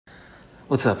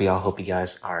What's up, y'all? Hope you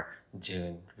guys are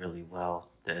doing really well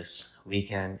this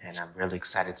weekend, and I'm really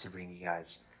excited to bring you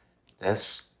guys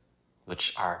this,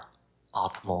 which are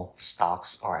optimal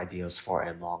stocks or ideas for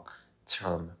a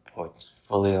long-term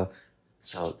portfolio.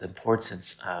 So the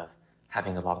importance of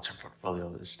having a long-term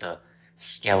portfolio is the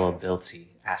scalability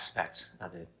aspect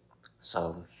of it.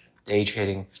 So with day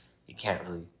trading, you can't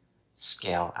really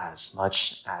scale as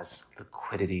much as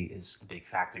liquidity is a big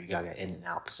factor. You gotta get in and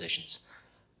out positions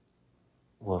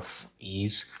with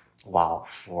ease, while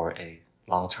for a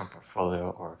long-term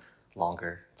portfolio or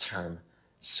longer-term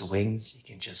swings, you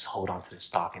can just hold on to the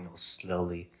stock and it will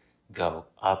slowly go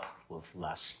up with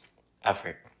less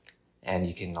effort. And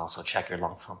you can also check your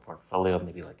long-term portfolio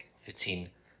maybe like 15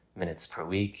 minutes per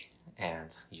week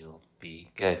and you'll be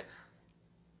good.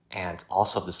 And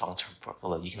also this long-term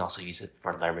portfolio, you can also use it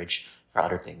for leverage for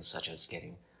other things such as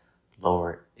getting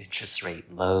lower interest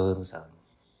rate loans,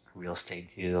 real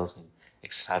estate deals, and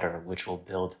etc., which will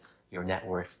build your net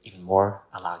worth even more,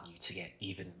 allowing you to get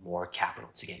even more capital,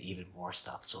 to get even more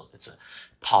stuff. So it's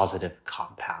a positive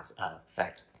compound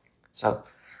effect. So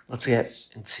let's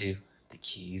get into the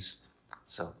keys.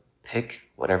 So pick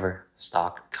whatever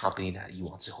stock company that you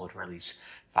want to hold for at least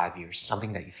 5 years,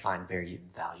 something that you find very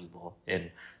valuable in.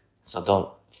 So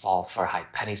don't fall for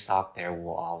hype penny stock. There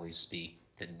will always be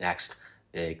the next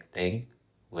big thing,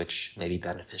 which may be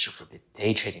beneficial for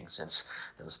day trading since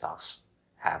those stocks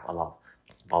have a lot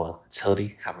of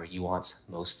volatility. However, you want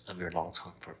most of your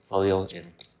long-term portfolio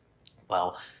in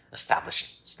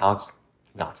well-established stocks,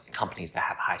 not companies that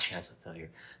have a high chance of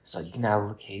failure. So you can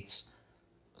allocate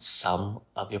some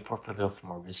of your portfolio for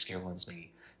more riskier ones,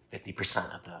 maybe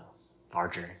 50% of the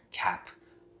larger cap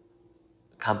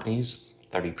companies,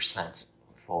 30%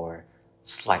 for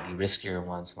slightly riskier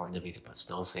ones, more innovative but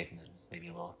still safe, and then maybe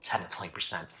a little 10 to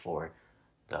 20% for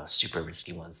the super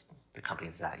risky ones, the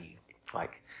companies that you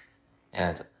like.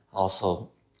 And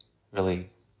also really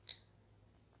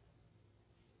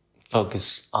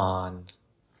focus on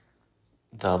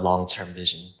the long-term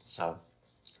vision. So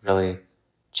really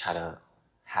try to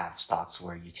have stocks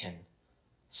where you can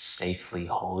safely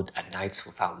hold at nights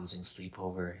without losing sleep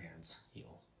over, and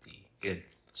you'll be good.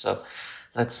 So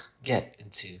let's get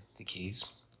into the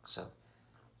keys. So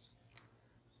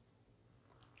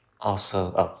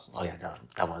also, oh yeah,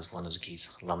 that was one of the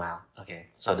keys, Lamau. Okay,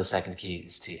 so the second key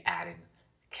is to add in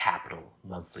capital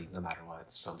monthly, no matter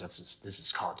what. So this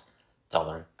is called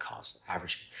dollar cost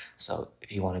averaging. So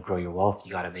if you want to grow your wealth,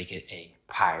 you got to make it a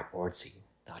priority,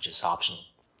 not just optional.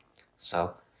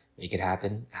 So make it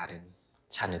happen, add in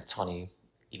 10 to 20,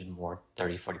 even more,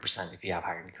 30, 40% if you have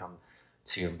higher income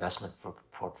to your investment for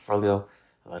portfolio.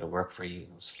 Let it work for you and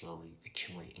it'll slowly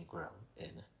accumulate and grow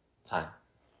in time.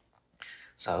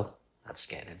 So let's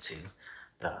get into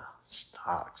the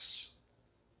stocks.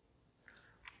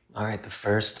 All right, the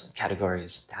first category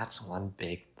is that's one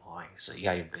big boy. So you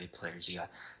got your big players. You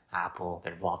got Apple,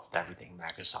 they're involved with everything.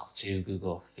 Microsoft too,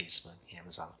 Google, Facebook,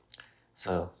 Amazon.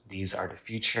 So these are the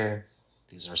future.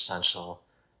 These are essential.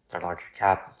 They're larger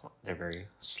cap. They're very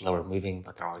slower moving,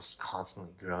 but they're always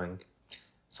constantly growing.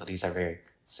 So these are very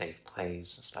safe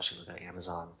plays, especially with the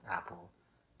Amazon, Apple.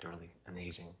 They're really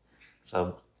amazing.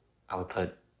 So I would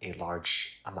put a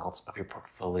large amount of your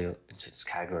portfolio into this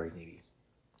category, maybe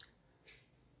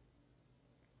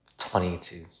 20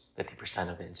 to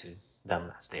 50% of it into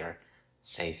them, as they are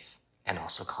safe and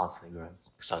also constantly growing.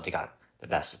 So they got the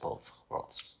best of both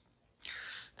worlds.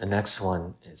 The next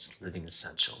one is living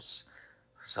essentials.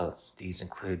 So these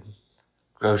include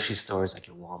grocery stores like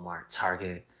your Walmart,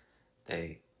 Target.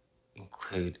 They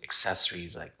include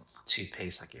accessories like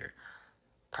toothpaste, like your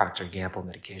Procter & Gamble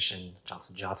medication,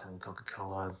 Johnson & Johnson,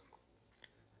 Coca-Cola,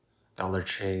 Dollar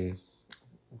Tree,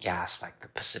 gas like the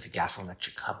Pacific Gas and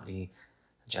Electric Company,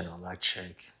 General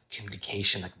Electric,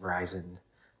 communication like Verizon,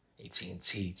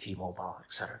 AT&T, T-Mobile,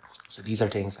 etc. So these are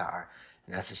things that are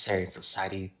necessary in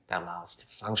society that allow us to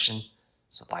function.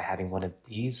 So by having one of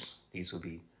these would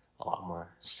be a lot more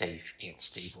safe and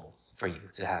stable for you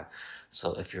to have.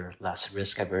 So if you're less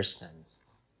risk averse, then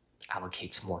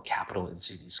allocate some more capital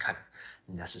into these kind of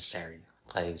necessary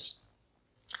plays.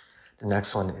 The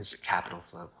next one is capital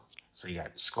flow. So you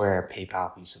got Square,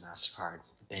 PayPal, Visa, MasterCard,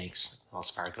 banks,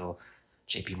 Wells Fargo,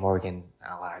 JP Morgan,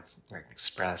 Allied, American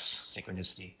Express,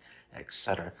 Synchronicity,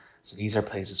 etc. So these are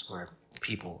places where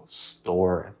people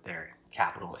store their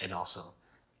capital and also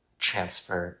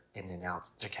transfer in and out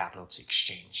their capital to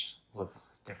exchange with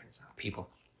different people.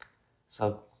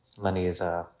 So money is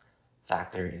a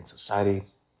factor in society.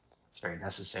 It's very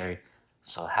necessary.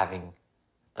 So having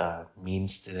the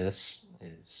means to this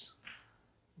is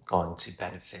going to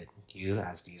benefit you,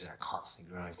 as these are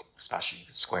constantly growing, especially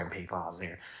Square and PayPal, as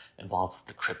they're involved with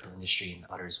the crypto industry, and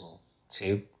others will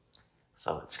too.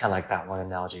 So it's kind of like that one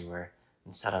analogy where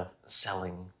instead of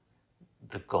selling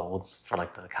the gold for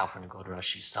like the California gold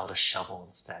rush, you sell the shovel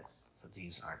instead. So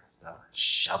these are the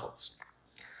shovels.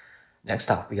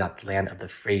 Next off, we got Land of the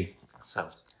Free. So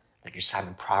like your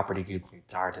Simon Property Group, your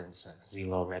Darden's,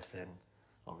 Zillow, Redfin,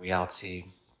 Realty,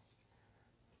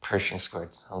 Pershing Square,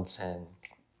 Hilton,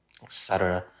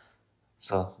 etc.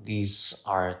 So these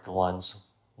are the ones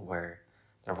where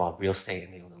they involve real estate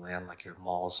and they own the land, like your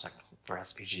malls, like for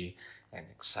SPG, and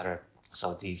etc.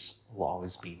 So these will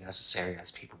always be necessary,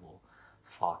 as people will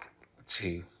flock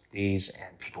to these,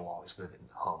 and people will always live in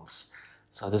homes.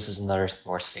 So this is another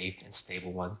more safe and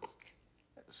stable one,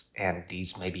 and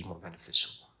these may be more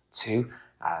beneficial too,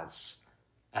 as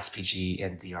SPG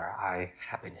and DRI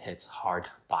have been hit hard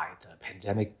by the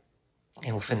pandemic,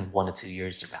 and within 1 to 2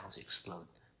 years they're bound to explode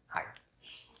higher.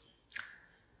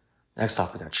 Next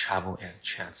off, we got travel and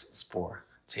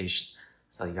transportation.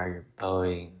 So you got your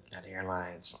Boeing, United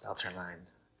Airlines, Delta Airlines,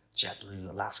 JetBlue,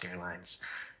 Alaska Airlines.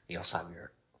 You also have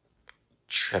your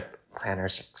trip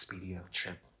planners, Expedia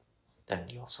Trip. Then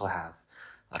you also have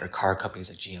other car companies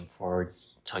like GM, Ford,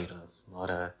 Toyota,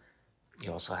 Moda.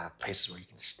 You also have places where you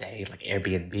can stay, like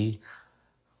Airbnb,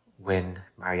 Wynn,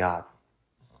 Marriott.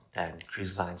 Then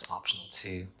cruise lines optional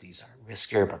too. These are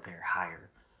riskier, but they're higher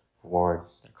reward.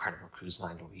 Like Carnival Cruise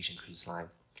Line, Norwegian Cruise Line.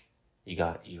 You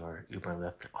got your Uber and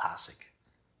Lyft, the classic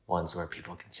ones where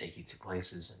people can take you to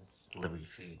places and deliver you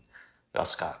food. You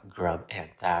also got Grub and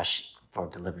Dash for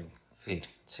delivering food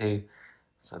too.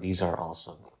 So these are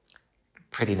also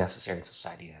pretty necessary in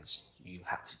society, as you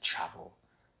have to travel,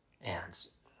 and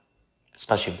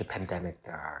especially with the pandemic,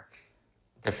 there are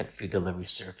different food delivery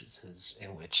services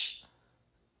in which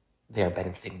they are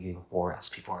benefiting you more, as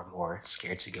people are more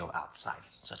scared to go outside,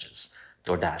 such as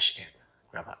DoorDash and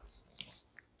Grubhub.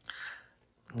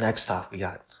 Next off, we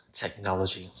got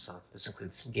technology. So this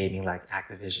includes gaming like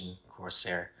Activision,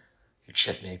 Corsair, your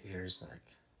chip makers like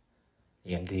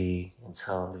AMD,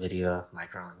 Intel, NVIDIA,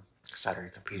 Micron, etc.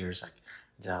 Computers like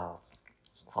Dell,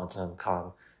 Quantum,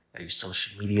 Kong, your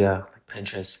social media like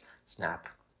Pinterest, Snap.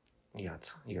 You got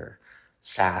your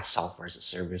SaaS, software as a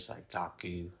service like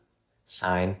Doku,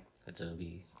 Sign,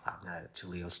 Adobe, CloudNet,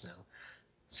 Twilio, Snow,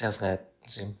 SalesNet,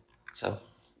 Zoom. So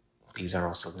these are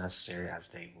also necessary, as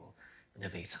they will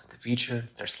innovate in the future.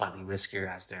 They're slightly riskier,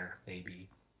 as there may be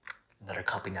another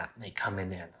company that may come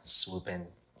in and swoop in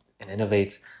and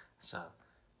innovate. So,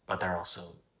 but they're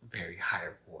also very high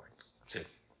reward too.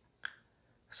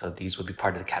 So these would be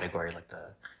part of the category, like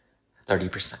the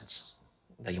 30%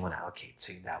 that you want to allocate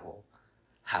to, that will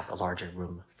have a larger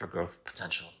room for growth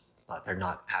potential. But they're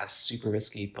not as super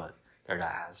risky, but they're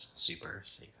not as super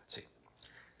safe too.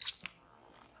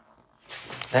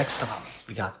 Next up,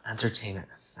 we got Entertainment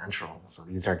Central. So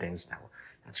these are things that will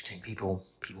entertain people.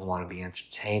 People want to be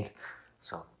entertained.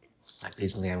 So like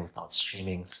Disneyland without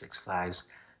streaming, Six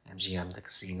Flags, MGM, the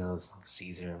casinos,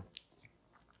 Caesar,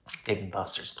 Dave &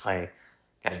 Buster's Play,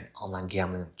 got an online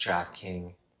gambling,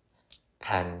 DraftKings,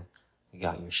 Penn. You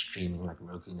got your streaming like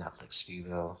Roku, Netflix,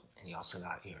 Vivo, and you also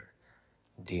got your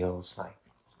deals like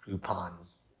Groupon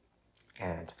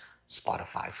and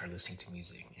Spotify for listening to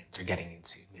music, and they're getting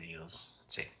into videos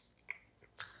too.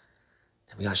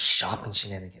 Then we got shopping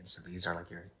shenanigans. So these are like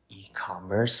your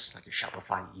e-commerce, like your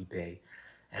Shopify, eBay,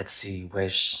 Etsy,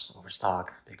 Wish,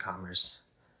 Overstock, BigCommerce,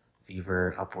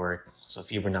 Fiverr, Upwork. So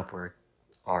Fiverr and Upwork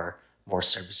are more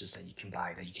services that you can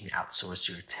buy, that you can outsource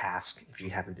your task if you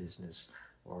have a business,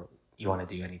 or you want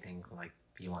to do anything, like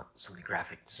if you want something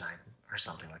graphic design or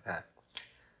something like that.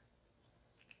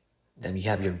 Then you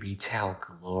have your retail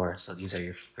galore. So these are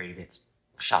your favorite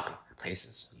shopping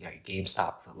places. You got your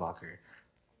GameStop, Foot Locker,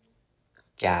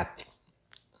 Gap,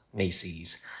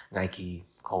 Macy's, Nike,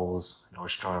 Kohl's,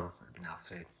 Nordstrom, Urban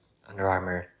Outfit, Under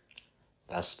Armour,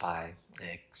 Best Buy,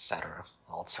 etc.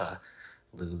 Ulta,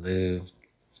 Lulu.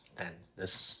 Then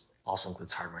this also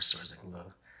includes hardware stores like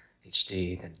Lowe's,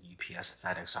 HD, then UPS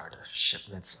and FedEx are the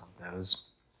shipments of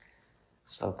those.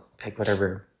 So pick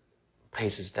whatever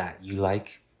places that you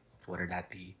like, whether that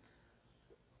be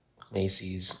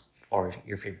Macy's or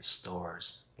your favorite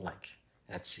stores like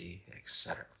Etsy,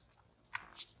 etc.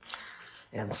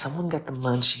 And someone got the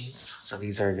munchies. So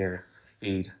these are your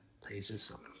food places.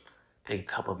 So pick a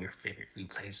couple of your favorite food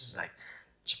places like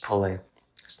Chipotle,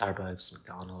 Starbucks,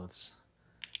 McDonald's,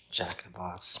 Jack in the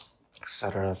Box,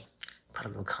 etc. Put a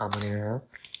little comment area.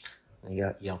 And you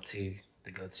got Yelp too,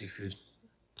 the go-to food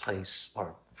place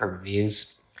or for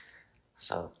reviews.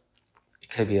 So it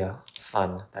could be a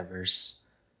fun, diverse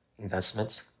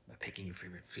investment. picking your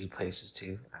favorite food places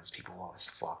too, as people always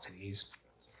flock to these.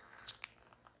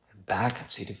 Back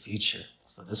to the future.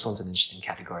 So this one's an interesting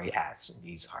category, as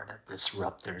these are the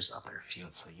disruptors of their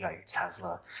field. So you got your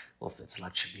Tesla with its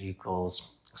electric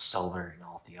vehicles, solar, and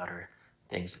all the other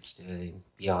things it's doing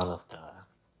beyond of the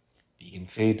vegan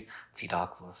food.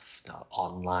 T-Doc with the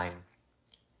online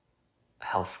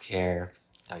healthcare.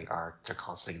 They're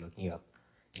constantly looking up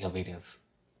innovative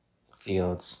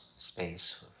fields,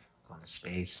 space, going to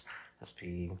space,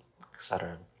 SP,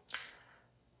 etc.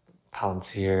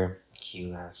 Palantir,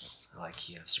 QS, I like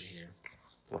QS right here,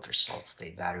 with their solid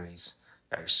state batteries,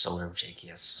 got your solar,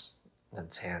 JKS,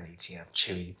 Nantan, ATF,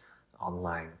 Chewy,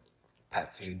 online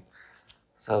pet food.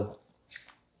 So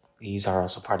these are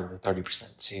also part of the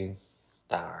 30% too,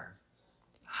 that are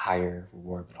higher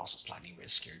reward but also slightly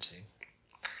riskier too.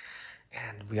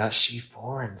 And we got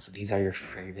Foreign. So these are your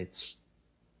favorite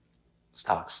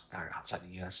stocks that are outside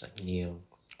the US, like NEO,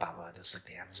 Baba, just like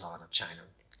the Amazon of China,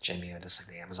 Jumia, just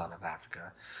like the Amazon of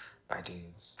Africa, Baidu,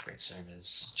 great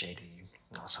service, JD,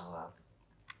 and also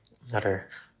another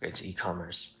great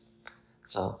e-commerce.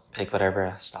 So pick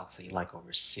whatever stocks that you like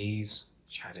overseas.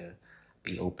 Try to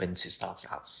be open to stocks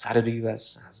outside of the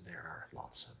US, as there are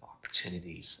lots of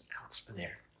opportunities out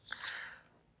there.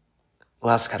 The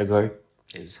last category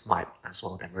is might as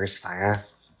well diversify.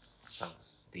 So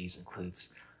these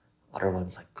includes other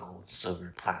ones like gold,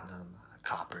 silver, platinum,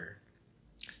 copper.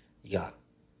 You got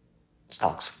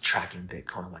stocks tracking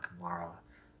Bitcoin like Amara,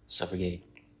 Silvergate,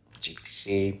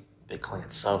 GBTC, Bitcoin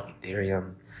itself,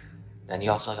 Ethereum. Then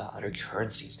you also got other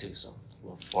currencies too, so a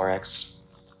little Forex.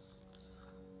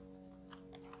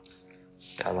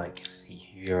 Got like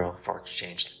Euro for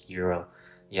exchange, like Euro,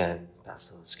 yen,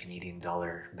 pesos, Canadian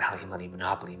dollar, value money,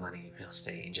 monopoly money, real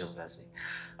estate, angel investing,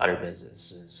 other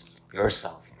businesses,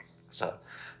 yourself. So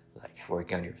like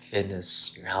working on your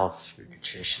fitness, your health, your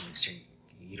nutrition, make sure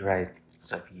you eat right.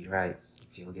 So if you eat right, you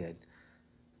feel good,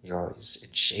 you're always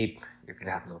in shape, you're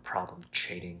gonna have no problem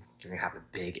trading, you're gonna have a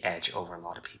big edge over a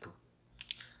lot of people.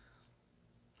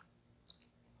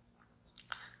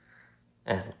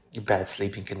 And your bad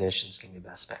sleeping conditions can be the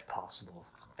best bet possible,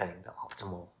 finding the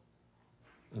optimal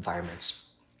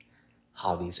environments,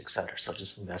 hobbies, etc. So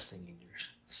just investing in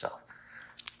yourself.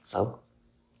 So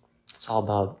it's all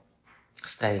about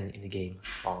staying in the game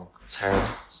long term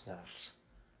so that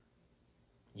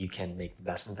you can make the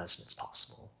best investments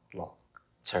possible long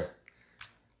term.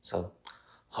 So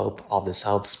hope all this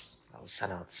helps. I'll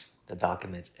send out the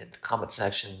documents in the comment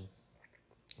section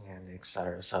and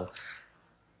etc. So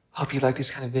hope you like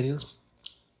these kind of videos.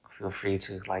 Feel free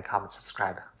to like, comment,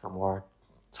 subscribe for more.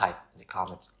 Type in the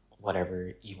comments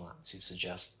whatever you want to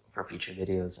suggest for future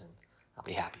videos, and I'll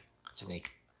be happy to make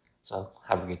it. So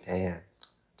have a great day and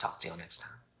talk to you next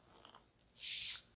time.